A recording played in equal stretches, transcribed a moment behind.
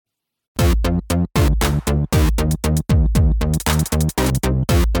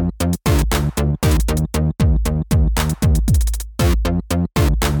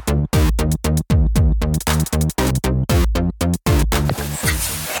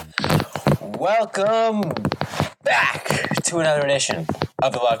Welcome back to another edition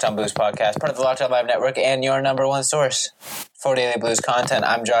of the Locked On Blues podcast, part of the Locked On Live Network and your number one source for daily blues content.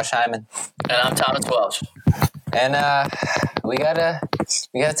 I'm Josh Hyman. And I'm Thomas Welch. And we got a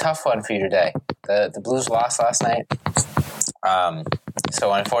tough one for you today. The Blues lost last night.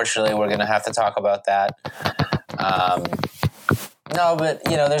 So unfortunately, we're going to have to talk about that. No, but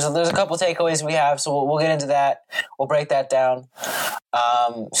there's a couple takeaways we have, so we'll get into that. We'll break that down.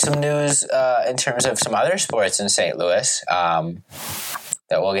 Some news in terms of some other sports in St. Louis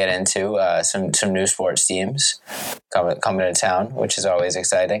that we'll get into. Some new sports teams coming to town, which is always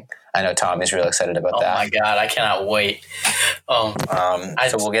exciting. I know Tommy's real excited about that. Oh my God, I cannot wait. So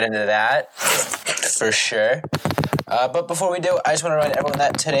we'll get into that for sure. But before we do, I just want to remind everyone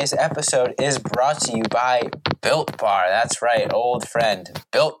that today's episode is brought to you by Built Bar. That's right, old friend,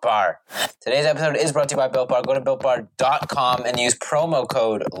 Built Bar. Today's episode is brought to you by Built Bar. Go to BuiltBar.com and use promo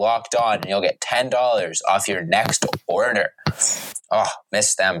code LOCKEDON, and you'll get $10 off your next order. Oh,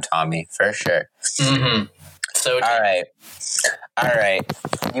 miss them, Tommy, for sure. Mm-hmm. So all right.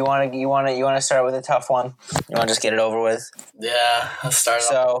 You want to start with a tough one? You want to just get it over with? Yeah, let's start.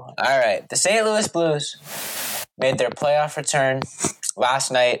 So, all right, the St. Louis Blues made their playoff return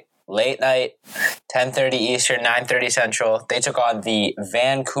last night, late night, 10:30 Eastern, 9:30 Central. They took on the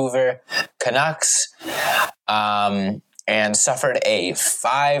Vancouver Canucks and suffered a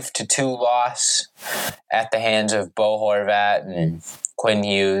 5-2 loss at the hands of Bo Horvat and Quinn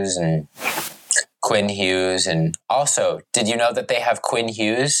Hughes. And also, did you know that they have Quinn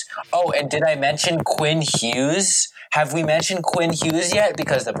Hughes? Oh, and did I mention Quinn Hughes? Have we mentioned Quinn Hughes yet?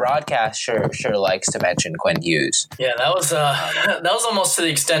 Because the broadcast sure likes to mention Quinn Hughes. Yeah, that was almost to the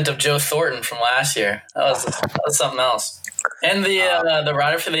extent of Joe Thornton from last year. That was something else. And the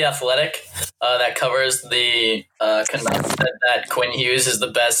writer for The Athletic that covers the Canucks said that Quinn Hughes is the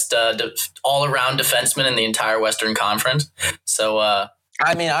best all-around defenseman in the entire Western Conference. So,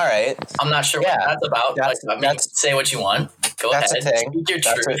 I mean, all right. I'm not sure what that's about. Say what you want. Go ahead. That's a thing. Speak your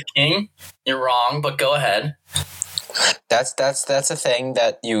truth, King. You're wrong, but go ahead. That's a thing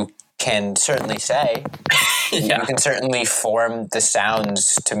that you can certainly say. Yeah. You can certainly form the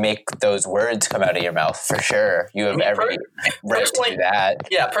sounds to make those words come out of your mouth, for sure. You have every right to do that.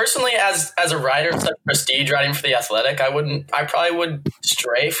 Yeah, personally, as a writer of such prestige writing for The Athletic, I probably would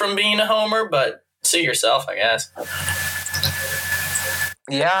stray from being a homer, but suit yourself, I guess.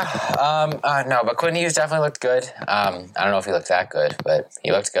 Yeah, no, but Quinn Hughes definitely looked good. I don't know if he looked that good, but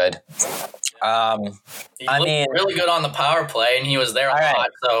he looked good. He looked really good on the power play, and he was there a lot.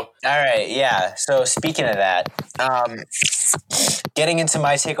 So, all right, yeah. So speaking of that, getting into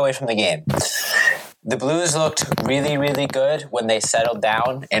my takeaway from the game, the Blues looked really, really good when they settled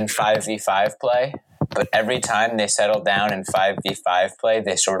down in 5v5 play. But every time they settled down in 5v5 play,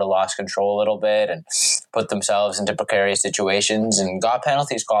 they sort of lost control a little bit and put themselves into precarious situations and got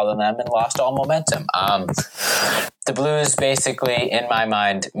penalties called on them and lost all momentum. The Blues basically, in my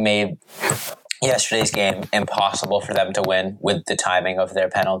mind, made yesterday's game impossible for them to win with the timing of their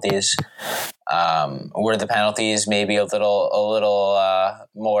penalties. Were the penalties maybe a little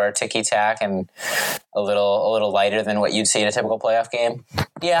more ticky-tack and a little lighter than what you'd see in a typical playoff game?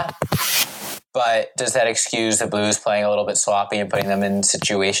 Yeah. But does that excuse the Blues playing a little bit sloppy and putting them in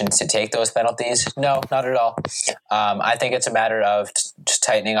situations to take those penalties? No, not at all. I think it's a matter of just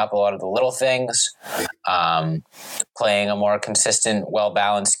tightening up a lot of the little things, playing a more consistent,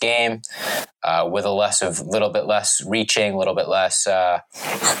 well-balanced game with a little bit less reaching, a little bit less,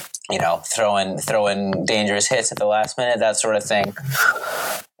 throwing dangerous hits at the last minute, that sort of thing.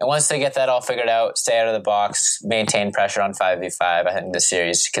 And once they get that all figured out, stay out of the box, maintain pressure on 5v5, I think the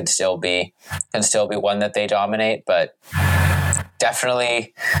series can still be one that they dominate, but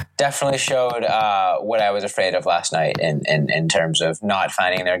definitely showed what I was afraid of last night in terms of not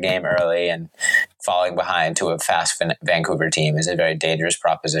finding their game early and falling behind to a fast Vancouver team is a very dangerous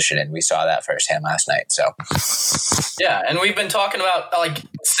proposition, and we saw that firsthand last night. So, yeah, and we've been talking about,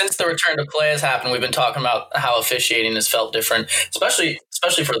 since the return to play has happened, we've been talking about how officiating has felt different, especially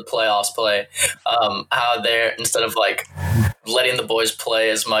for the playoffs play. How they're, instead of letting the boys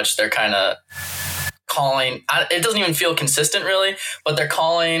play as much, they're kind of calling. It doesn't even feel consistent, really, but they're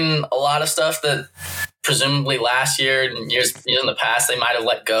calling a lot of stuff that presumably last year and years in the past they might have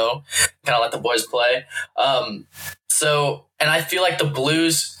let go, kind of let the boys play. And I feel like the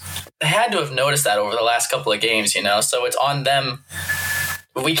Blues, they had to have noticed that over the last couple of games, so it's on them.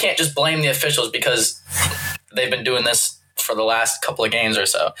 We can't just blame the officials because they've been doing this for the last couple of games or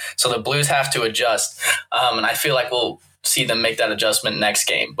so. So the Blues have to adjust. And I feel like we'll see them make that adjustment next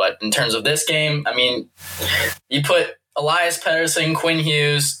game. But in terms of this game, I mean, you put Elias Pettersson, Quinn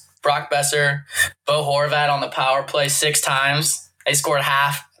Hughes, Brock Besser, Bo Horvat on the power play 6 times. They scored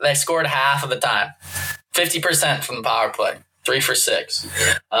half of the time. 50% from the power play. 3 for 6.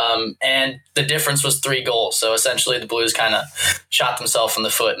 And the difference was 3 goals. So essentially the Blues kind of shot themselves in the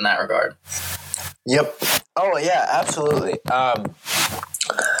foot in that regard. Yep. Oh, yeah, absolutely.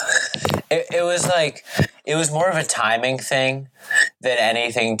 It was more of a timing thing than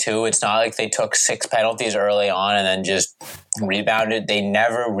anything, too. It's not like they took 6 penalties early on and then just rebounded. They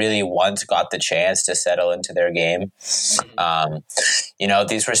never really once got the chance to settle into their game.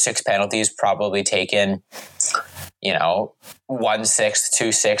 These were 6 penalties probably taken, 1-6,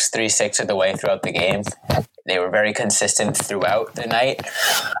 2-6, 3-6 of the way throughout the game. They were very consistent throughout the night.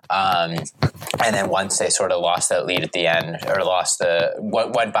 And then once they sort of lost that lead at the end, or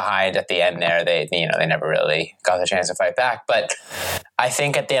went behind at the end there, they never really got the chance to fight back. But I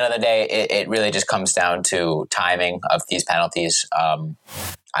think at the end of the day, it really just comes down to timing of these penalties.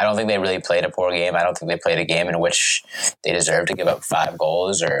 I don't think they really played a poor game. I don't think they played a game in which they deserve to give up 5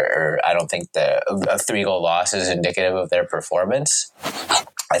 goals, or I don't think a 3-goal loss is indicative of their performance.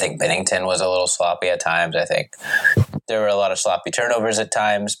 I think Binnington was a little sloppy at times. I think there were a lot of sloppy turnovers at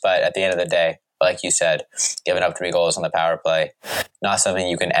times, but at the end of the day, like you said, giving up 3 goals on the power play, not something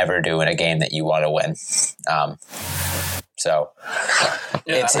you can ever do in a game that you want to win. I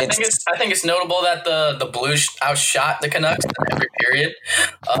think it's notable that the Blues outshot the Canucks in every period.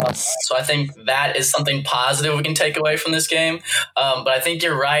 So I think that is something positive we can take away from this game. But I think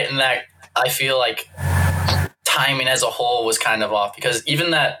you're right in that I feel like timing as a whole was kind of off, because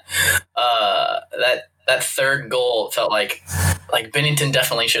even that third goal felt like Binnington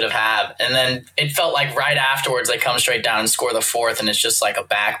definitely should have had. And then it felt like right afterwards they come straight down and score the 4th, and it's just like a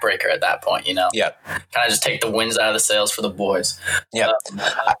backbreaker at that point, Yeah. Kind of just take the wins out of the sails for the boys. Yeah.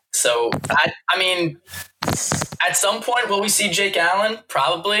 So, I mean, at some point, will we see Jake Allen?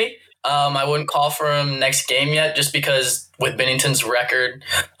 Probably. I wouldn't call for him next game yet, just because with Binnington's record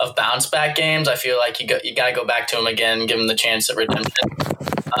of bounce back games, I feel like you got to go back to him again, give him the chance at redemption.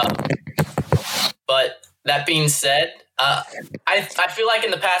 But that being said, I feel like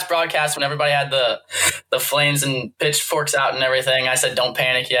in the past broadcasts, when everybody had the flames and pitchforks out and everything, I said, don't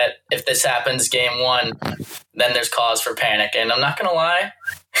panic yet. If this happens game 1, then there's cause for panic. And I'm not going to lie,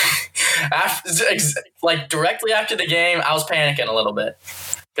 directly after the game, I was panicking a little bit.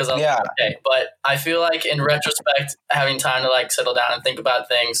 Because I was like, okay. But I feel like in retrospect, having time to settle down and think about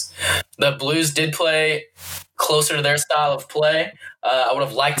things, the Blues did play closer to their style of play. I would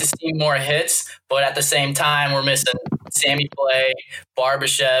have liked to see more hits, but at the same time, we're missing Sammy Play,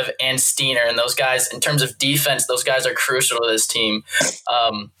 Barbashev, and Steiner. And those guys, in terms of defense, those guys are crucial to this team.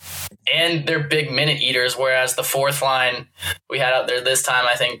 And they're big minute eaters, whereas the 4th line we had out there this time,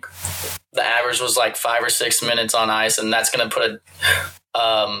 I think the average was 5 or 6 minutes on ice, and that's going to put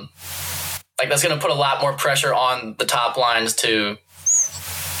a lot more pressure on the top lines to,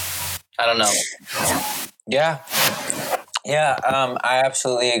 I don't know. Yeah. Yeah, I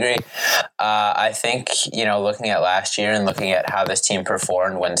absolutely agree. I think, looking at last year and looking at how this team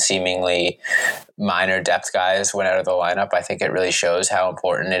performed when seemingly minor depth guys went out of the lineup, I think it really shows how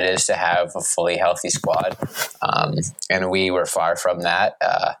important it is to have a fully healthy squad. And we were far from that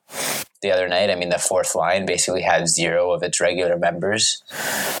the other night. I mean, the 4th line basically had 0 of its regular members.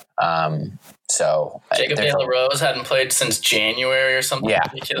 So Jacob De La Rose hadn't played since January or something.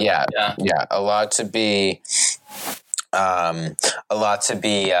 Yeah. A lot to be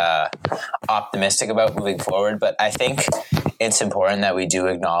optimistic about moving forward, but I think it's important that we do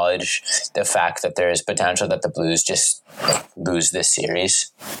acknowledge the fact that there is potential that the Blues just lose this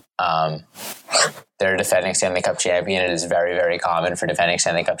series. They're a defending Stanley Cup champion. It is very, very common for defending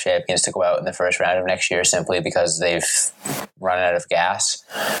Stanley Cup champions to go out in the first round of next year simply because they've run out of gas.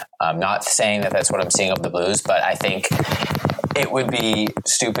 I'm not saying that that's what I'm seeing of the Blues, but I think it would be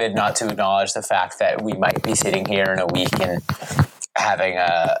stupid not to acknowledge the fact that we might be sitting here in a week and having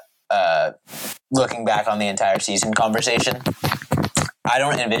a looking back on the entire season conversation. I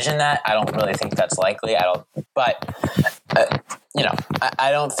don't envision that. I don't really think that's likely. I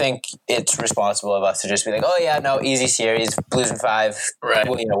don't think it's responsible of us to just be like, oh yeah, no, easy series, Blues in 5, right?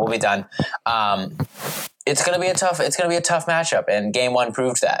 We'll be done. It's going to be a tough matchup, and game 1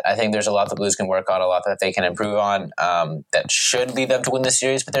 proved that. I think there's a lot the Blues can work on, a lot that they can improve on, that should lead them to win the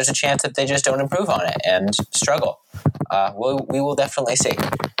series, but there's a chance that they just don't improve on it and struggle. We will definitely see.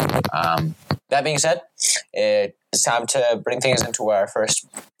 That being said, it's time to bring things into our first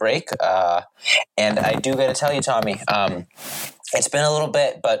break. And I do got to tell you, Tommy, it's been a little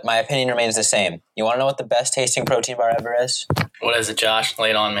bit, but my opinion remains the same. You want to know what the best tasting protein bar ever is? What is it, Josh? Lay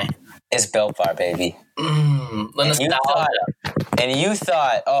it on me. is Built Bar, baby. The nostalgia. And you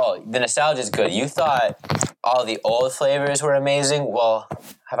thought, oh, the nostalgia is good. You thought all the old flavors were amazing. Well,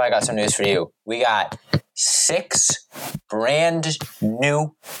 have I got some news for you? We got 6 brand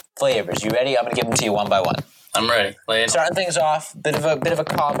new flavors. You ready? I'm going to give them to you one by one. I'm ready. Starting things off, bit of a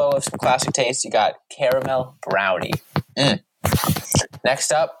combo of some classic tastes. You got caramel brownie.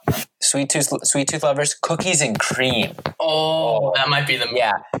 Next up, sweet tooth lovers, cookies and cream. Oh, that might be the move.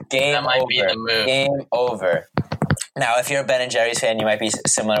 Yeah, game That might over. be the move. Game over. Now, if you're a Ben and Jerry's fan, you might be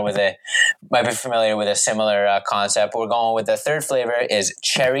familiar with a similar concept. We're going with the third flavor is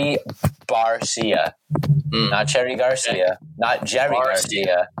Cherry Barcia. Not Cherry Garcia, not Jerry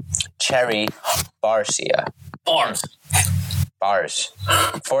Garcia. Cherry Barcia. Bars.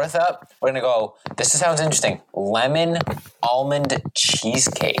 Fourth up, we're going to go, this sounds interesting, lemon almond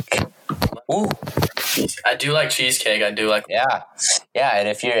cheesecake. Ooh. I do like cheesecake. I do like. Yeah. And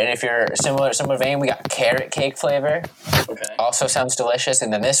if you're similar vein, we got carrot cake flavor. Okay. Also sounds delicious.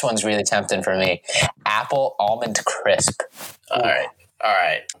 And then this one's really tempting for me. Apple almond crisp. All right.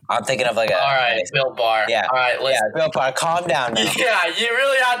 I'm thinking of like a. All right, Built Bar. Yeah. All right, listen. Yeah, Built Bar. Calm down now. Yeah, you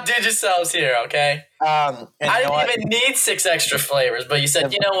really outdid yourselves here, okay? I didn't even need 6 extra flavors, but you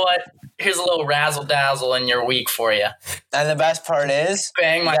said, you know what? Here's a little razzle dazzle in your week for you. And the best part is,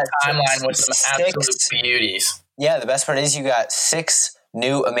 bang my timeline with some absolute beauties. Yeah, the best part is you got 6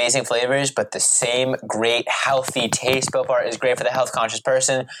 new amazing flavors, but the same great healthy taste. Built Bar is great for the health conscious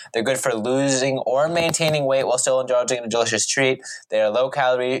person. They're good for losing or maintaining weight while still indulging in a delicious treat. They are low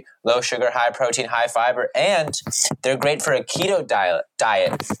calorie, low sugar, high protein, high fiber, and they're great for a keto diet.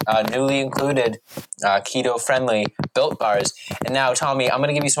 Newly included keto friendly Built Bars. And now, Tommy, I'm going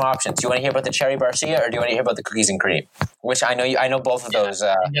to give you some options. Do you want to hear about the Cherry Barcia or do you want to hear about the cookies and cream? Which I know both of those.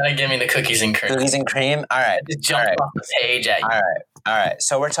 You gotta give me the cookies and cream. Cookies and cream. All right. Just jump off the page at you. All right.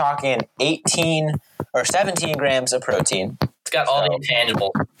 So we're talking 18 or 17 grams of protein. It's got all the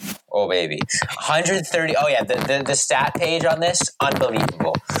intangibles. Oh, baby. 130. Oh, yeah. The stat page on this,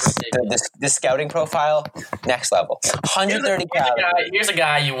 unbelievable. The scouting profile, next level. 130 calories. Here's a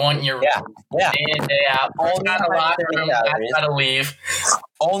guy you want in your room day in, day out. Only got a locker room. Got to leave.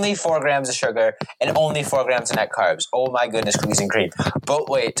 Only 4 grams of sugar and only 4 grams of net carbs. Oh, my goodness, cookies and cream. But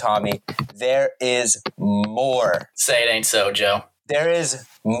wait, Tommy, there is more. Say it ain't so, Joe. There is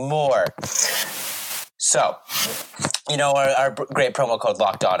more. So, you know our great promo code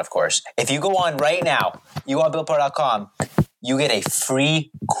Locked On, of course. If you go on right now, you go on BuiltBar.com, you get a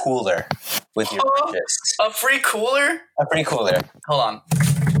free cooler with your purchase. A free cooler? A free cooler. Hold on.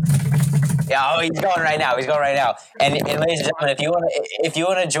 Yeah, he's going right now. And ladies and gentlemen, if you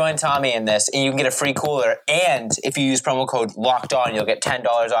want to join Tommy in this, you can get a free cooler. And if you use promo code Locked On, you'll get $10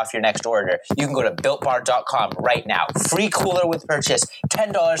 off your next order. You can go to BuiltBar.com right now. Free cooler with purchase.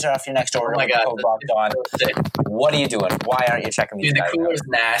 $10 off your next order. Oh my God. Code Locked On. What are you doing? Why aren't you checking these Dude, guys the cooler's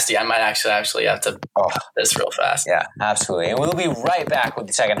nasty. I might actually have to this real fast. Yeah, absolutely. And we'll be right back with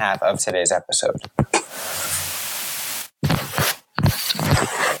the second half of today's episode.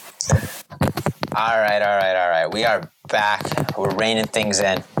 All right. We are back. We're reining things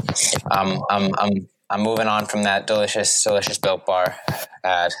in. I'm moving on from that delicious Built Bar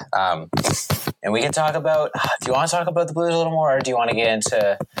ad. And we can talk about, do you want to talk about the Blues a little more, or do you want to get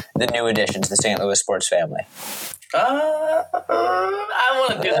into the new addition to the St. Louis sports family? I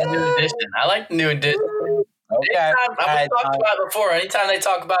want to do the new edition. I like the new edition. Okay. I've talked about it before. Anytime they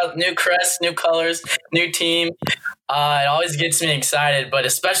talk about new crest, new colors, new team, it always gets me excited. But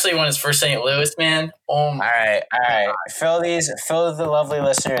especially when it's for St. Louis, man. Oh my! All right. Fill the lovely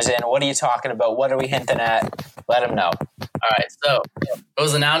listeners in. What are you talking about? What are we hinting at? Let them know. All right. So it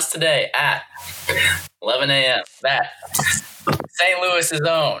was announced today at 11 a.m. that St. Louis's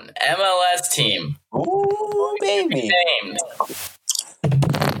own MLS team, ooh, baby, named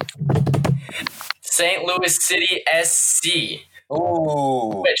St. Louis City SC.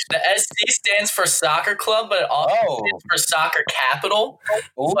 Ooh. Which the SC stands for soccer club, but it also stands for soccer capital.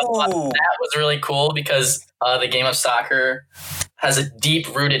 Ooh. So that was really cool because the game of soccer has a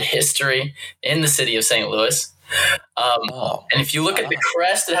deep-rooted history in the city of St. Louis. And if you look at the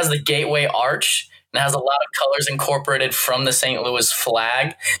crest, it has the gateway arch. And it has a lot of colors incorporated from the St. Louis flag.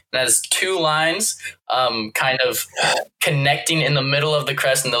 And it has 2 lines kind of connecting in the middle of the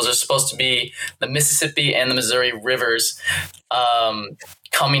crest. And those are supposed to be the Mississippi and the Missouri rivers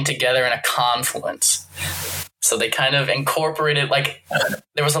coming together in a confluence. So they kind of incorporated, like,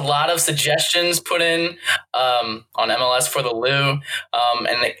 there was a lot of suggestions put in on MLS for the Lou,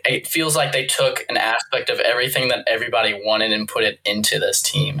 and it feels like they took an aspect of everything that everybody wanted and put it into this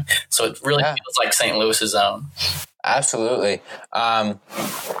team. So it really feels like St. Louis's own. Absolutely.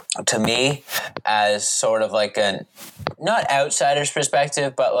 To me, as sort of like an not outsider's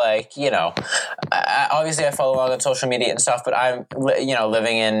perspective, but like, obviously I follow along on social media and stuff, but I'm,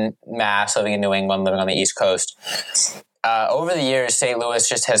 living in Mass, living in New England, living on the East Coast. Over the years, St. Louis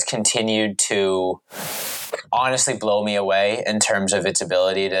just has continued to honestly blow me away in terms of its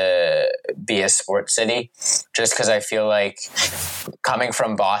ability to be a sports city, just because I feel like coming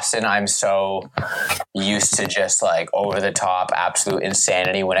from Boston, I'm so used to just like over the top absolute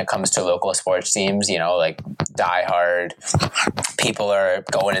insanity when it comes to local sports teams, like Die Hard, people are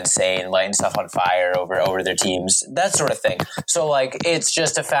going insane, lighting stuff on fire over their teams, that sort of thing. So like it's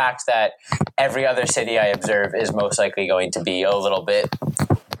just a fact that every other city I observe is most likely going to be a little bit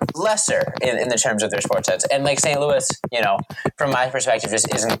lesser in the terms of their sports sets. And like St. Louis, from my perspective,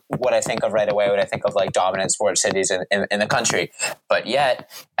 just isn't what I think of right away when I think of like dominant sports cities in the country. But yet,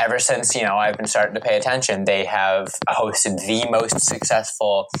 ever since, I've been starting to pay attention, they have hosted the most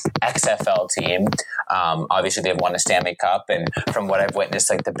successful XFL team. Obviously, they've won a Stanley Cup. And from what I've witnessed,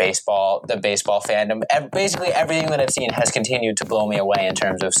 like the baseball fandom, basically everything that I've seen has continued to blow me away in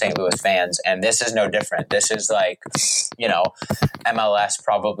terms of St. Louis fans. And this is no different. This is like, MLS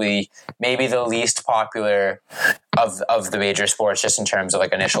probably maybe the least popular of the major sports just in terms of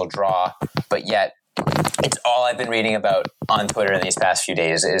like initial draw, but yet it's all I've been reading about on Twitter in these past few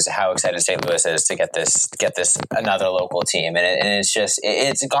days is how excited St. Louis is to get this another local team, and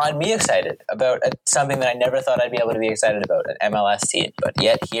it's gotten me excited about something that I never thought I'd be able to be excited about, an MLS team, but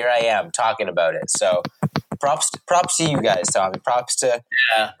yet here I am talking about it. So props to you guys, Tommy. Props to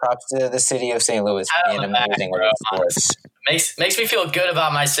the city of St. Louis for being amazing with sports. Makes me feel good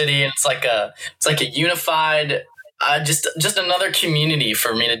about my city, and it's like a unified, just another community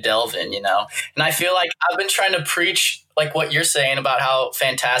for me to delve in, And I feel like I've been trying to preach like what you're saying about how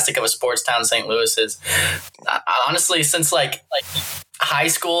fantastic of a sports town St. Louis is. Honestly, since like high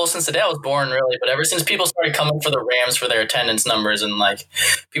school, since the day I was born, really, but ever since people started coming for the Rams for their attendance numbers, and like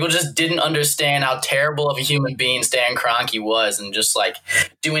people just didn't understand how terrible of a human being Stan Kroenke was, and just like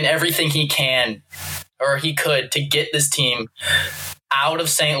doing everything he could to get this team out of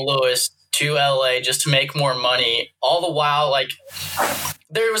St. Louis to LA just to make more money. All the while, like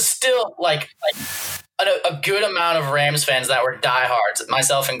there was still like a good amount of Rams fans that were diehards,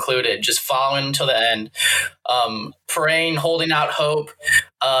 myself included, just following until the end, praying, holding out hope,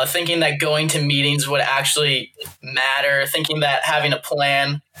 thinking that going to meetings would actually matter, thinking that having a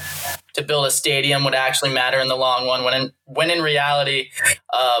plan to build a stadium would actually matter in the long run, when in reality,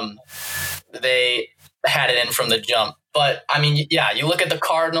 they had it in from the jump. But I mean, yeah, you look at the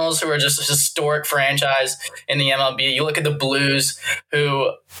Cardinals, who are just a historic franchise in the MLB. You look at the Blues,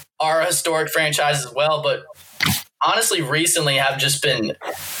 who are a historic franchise as well, but honestly recently have just been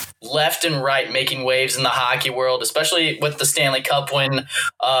left and right making waves in the hockey world, especially with the Stanley Cup win,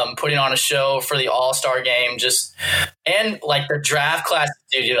 putting on a show for the All-Star game, and like the draft class,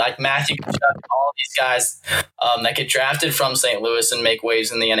 dude, like Matthew Tkachuk, all these guys that get drafted from St. Louis and make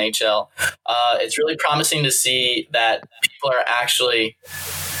waves in the NHL. It's really promising to see that people are actually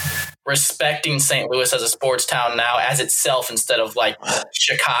respecting St. Louis as a sports town now as itself, instead of like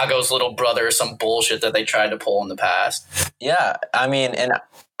Chicago's little brother or some bullshit that they tried to pull in the past. Yeah, I mean, and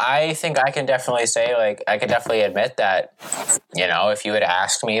I think I can definitely say, like, I can definitely admit that, if you had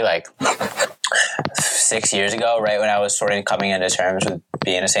asked me like 6 years ago, right when I was sort of coming into terms with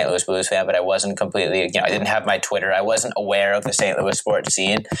being a St. Louis Blues fan, but I wasn't completely, I didn't have my Twitter, I wasn't aware of the St. Louis sports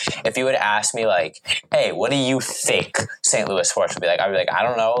scene. If you had asked me like, hey, what do you think St. Louis sports would be like? I'd be like, I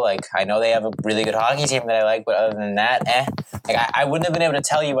don't know. Like, I know they have a really good hockey team that I like, but other than that, Like, I wouldn't have been able to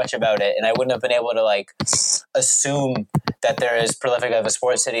tell you much about it, and I wouldn't have been able to like assume that they're as prolific of a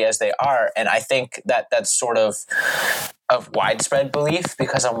sports city as they are. And I think that that's sort of widespread belief,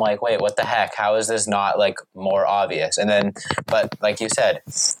 because I'm like, wait, what the heck? How is this not like more obvious? And then, but like you said,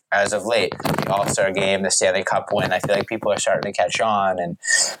 as of late, the All-Star game, the Stanley Cup win, I feel like people are starting to catch on, and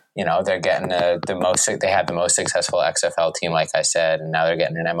they're getting they have the most successful XFL team, like I said, and now they're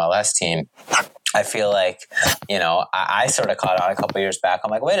getting an MLS team. I feel like, I sort of caught on a couple years back.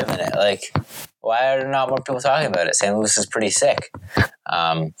 I'm like, wait a minute, like, why are there not more people talking about it? St. Louis is pretty sick,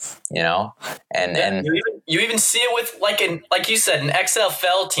 and you even see it with like you said, an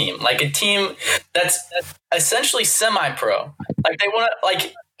XFL team, like a team that's essentially semi-pro. Like they want to,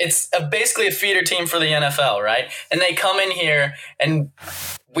 like, it's basically a feeder team for the NFL, right? And they come in here and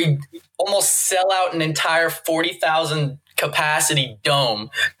we almost sell out an entire 40,000 capacity dome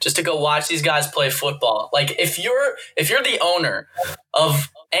just to go watch these guys play football. Like if you're the owner of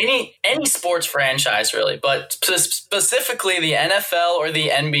any sports franchise really, but specifically the NFL or the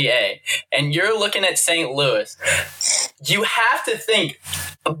NBA, and you're looking at St. Louis, you have to think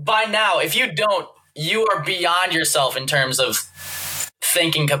by now, if you don't, you are beyond yourself in terms of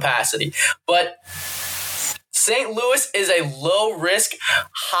thinking capacity. But St. Louis is a low risk,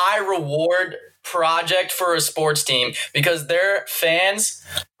 high reward project for a sports team because their fans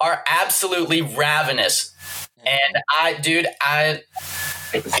are absolutely ravenous. And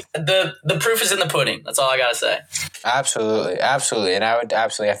the proof is in the pudding. That's all I gotta say. Absolutely. And I would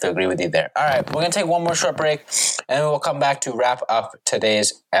absolutely have to agree with you there. All right, we're gonna take one more short break, and then we'll come back to wrap up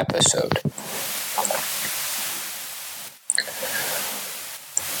today's episode.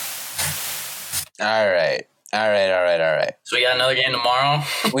 All right. So we got another game tomorrow.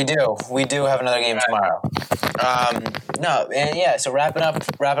 We do have another game tomorrow. So wrapping up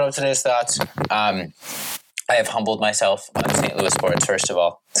today's thoughts. I have humbled myself on St. Louis sports, first of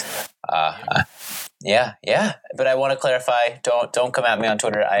all. But I want to clarify, don't come at me on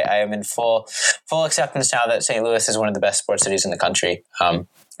Twitter. I am in full acceptance now that St. Louis is one of the best sports cities in the country. And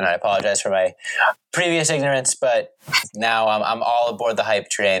I apologize for my previous ignorance, but now I'm all aboard the hype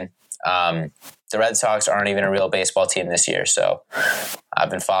train. The Red Sox aren't even a real baseball team this year, so I've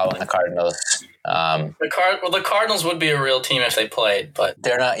been following the Cardinals. The Cardinals would be a real team if they played, but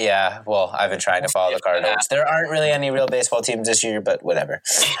they're not. Yeah, well, I've been trying to follow the Cardinals. There aren't really any real baseball teams this year, but whatever.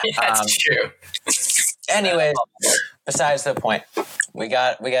 That's true. Anyways, besides the point, we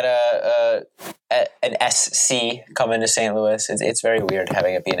got an SC coming to St. Louis. It's very weird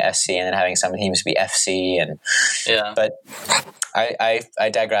having it be an SC and then having some teams be FC but I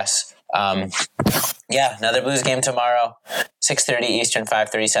digress. Another Blues game tomorrow, 6:30 Eastern,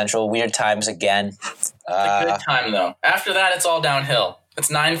 5:30 Central. Weird times again. It's a good time though. After that, it's all downhill. It's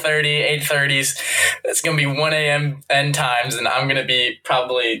 9:30, 8:30s. It's gonna be 1 a.m. end times, and I'm gonna be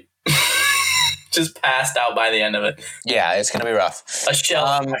probably just passed out by the end of it. Yeah, it's gonna be rough. A shell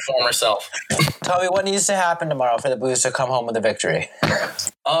of my former self. Tommy, what needs to happen tomorrow for the Blues to come home with a victory?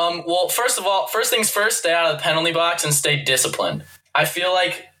 Well, first things first, stay out of the penalty box and stay disciplined. I feel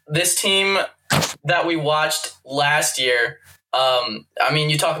like this team that we watched last year,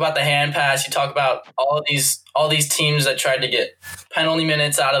 you talk about the hand pass, you talk about all these teams that tried to get penalty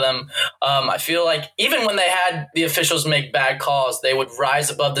minutes out of them. I feel like even when they had the officials make bad calls, they would rise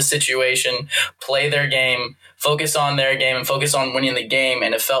above the situation, play their game, focus on their game, and focus on winning the game.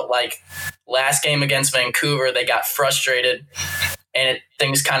 And it felt like last game against Vancouver, they got frustrated and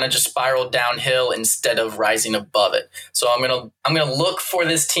things kind of just spiraled downhill instead of rising above it. So I'm gonna look for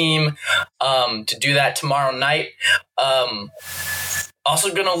this team to do that tomorrow night.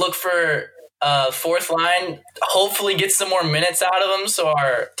 Also gonna look for fourth line, hopefully get some more minutes out of them so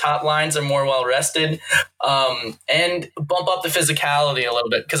our top lines are more well rested, and bump up the physicality a little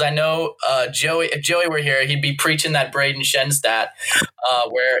bit, because I know if Joey were here, he'd be preaching that Braden Shen stat,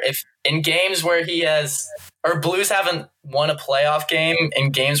 where if in games where Blues haven't won a playoff game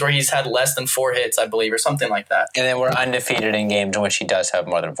in games where he's had less than 4 hits, I believe, or something like that. And then we're undefeated in games in which he does have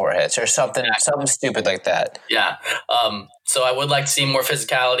more than 4 hits or something stupid like that. Yeah. So I would like to see more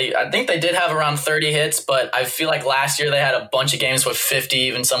physicality. I think they did have around 30 hits, but I feel like last year they had a bunch of games with 50,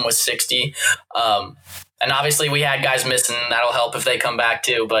 even some with 60. And obviously we had guys missing. That'll help if they come back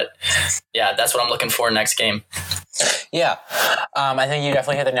too. But yeah, that's what I'm looking for next game. Yeah. I think you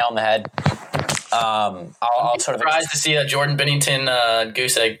definitely hit the nail on the head. I'll sort of surprised to see a Jordan Binnington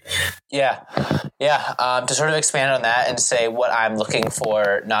goose egg. Yeah. To sort of expand on that and say what I'm looking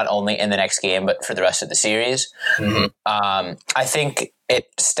for, not only in the next game but for the rest of the series. Mm-hmm. I think it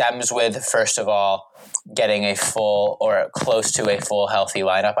stems with, first of all, getting a full or close to a full healthy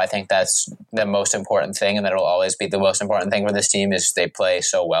lineup. I think that's the most important thing, and that'll always be the most important thing for this team, is they play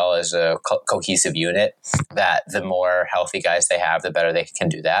so well as a cohesive unit that the more healthy guys they have, the better they can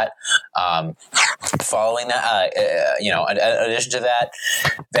do that. Following that, in addition to that,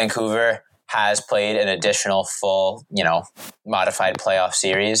 Vancouver has played an additional full, modified playoff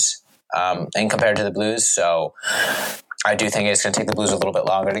series and compared to the Blues. So I do think it's going to take the Blues a little bit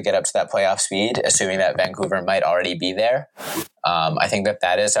longer to get up to that playoff speed, assuming that Vancouver might already be there. I think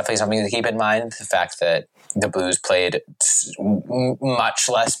that is definitely something to keep in mind. The fact that the Blues played much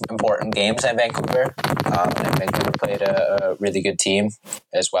less important games than Vancouver, and Vancouver played a really good team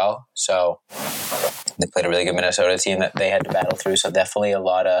as well. So They played a really good Minnesota team that they had to battle through. So definitely a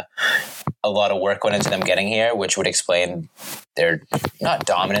lot of work went into them getting here, which would explain their not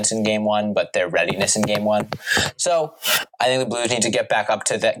dominance in game one, but their readiness in game one. So I think the Blues need to get up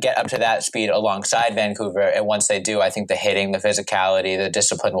to that speed alongside Vancouver. And once they do, I think the hitting, the physicality, the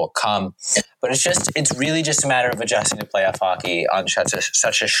discipline will come. But it's really just a matter of adjusting to playoff hockey on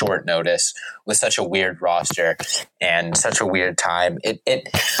such a short notice with such a weird roster and such a weird time.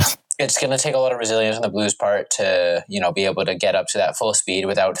 It's going to take a lot of resilience on the Blues' part to, be able to get up to that full speed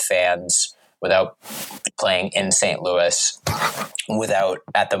without fans, without playing in St. Louis, without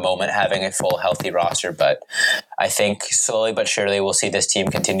at the moment having a full healthy roster. But I think slowly but surely we'll see this team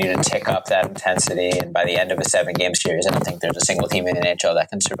continue to tick up that intensity. And by the end of a 7-game series, I don't think there's a single team in the NHL that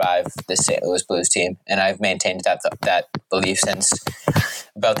can survive this St. Louis Blues team. And I've maintained that belief since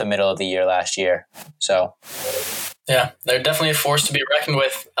about the middle of the year last year. So... yeah, they're definitely a force to be reckoned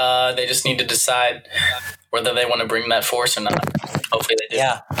with. They just need to decide whether they want to bring that force or not. Hopefully they do.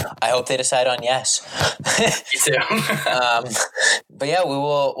 Yeah, I hope they decide on yes. Me too. But yeah,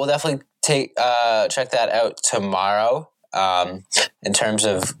 we'll definitely check that out tomorrow. In terms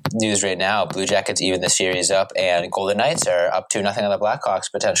of news right now, Blue Jackets even the series up, and Golden Knights are up 2-0 on the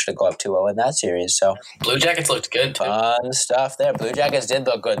Blackhawks, potentially go up 2-0 in that series. So Blue Jackets looked good too. Fun stuff there. Blue Jackets did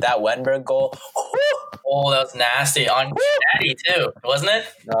look good. That Wenberg goal. Oh, that was nasty on Daddy too, wasn't it?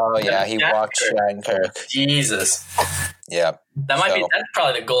 Oh yeah, he walked Shattenkirk. Jesus. Yeah. That's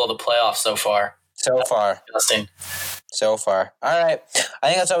probably the goal of the playoffs so far. Disgusting. So far. All right. I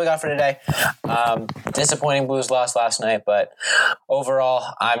think that's all we got for today. Disappointing Blues loss last night, but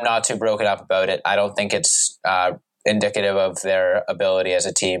overall, I'm not too broken up about it. I don't think it's indicative of their ability as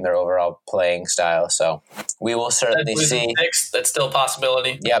a team, their overall playing style. So we will certainly see. That's still a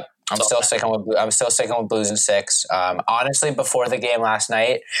possibility. Yep. I'm still sticking with Blues in 6. Honestly, before the game last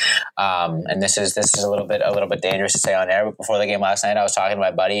night, and this is a little bit dangerous to say on air, but before the game last night, I was talking to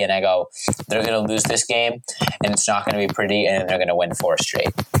my buddy, and I go, they're going to lose this game, and it's not going to be pretty, and they're going to win 4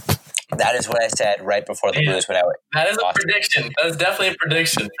 straight. That is what I said right before the Blues went out. That is a prediction. That is definitely a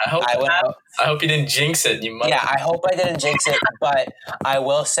prediction. I hope you didn't jinx it. Yeah, I hope I didn't jinx it, but I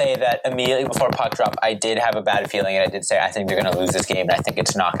will say that immediately before puck drop, I did have a bad feeling, and I did say, I think they're going to lose this game, and I think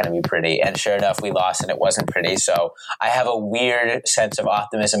it's not going to be pretty. And sure enough, we lost, and it wasn't pretty. So I have a weird sense of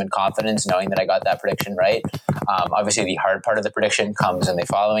optimism and confidence knowing that I got that prediction right. Obviously, the hard part of the prediction comes in the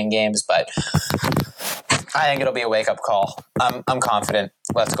following games, but I think it'll be a wake-up call. I'm confident.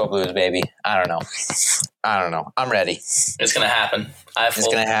 Let's go Blues, baby. I don't know. I'm ready. It's going to happen. It's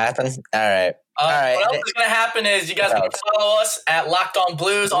going to happen? All right. All right. What else is going to happen is you guys can follow us at Locked On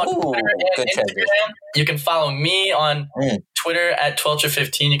Blues on Twitter and Instagram. You can follow me on Twitter at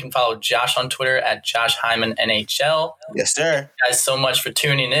Twelcher15. You can follow Josh on Twitter at Josh Hyman NHL. Yes, sir. Thank you guys so much for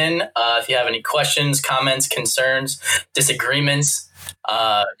tuning in. If you have any questions, comments, concerns, disagreements,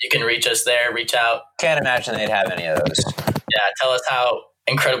 you can reach us there. Reach out. Can't imagine they'd have any of those. Yeah, tell us how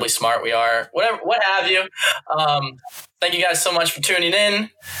incredibly smart we are. What have you. Thank you guys so much for tuning in.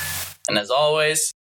 And as always,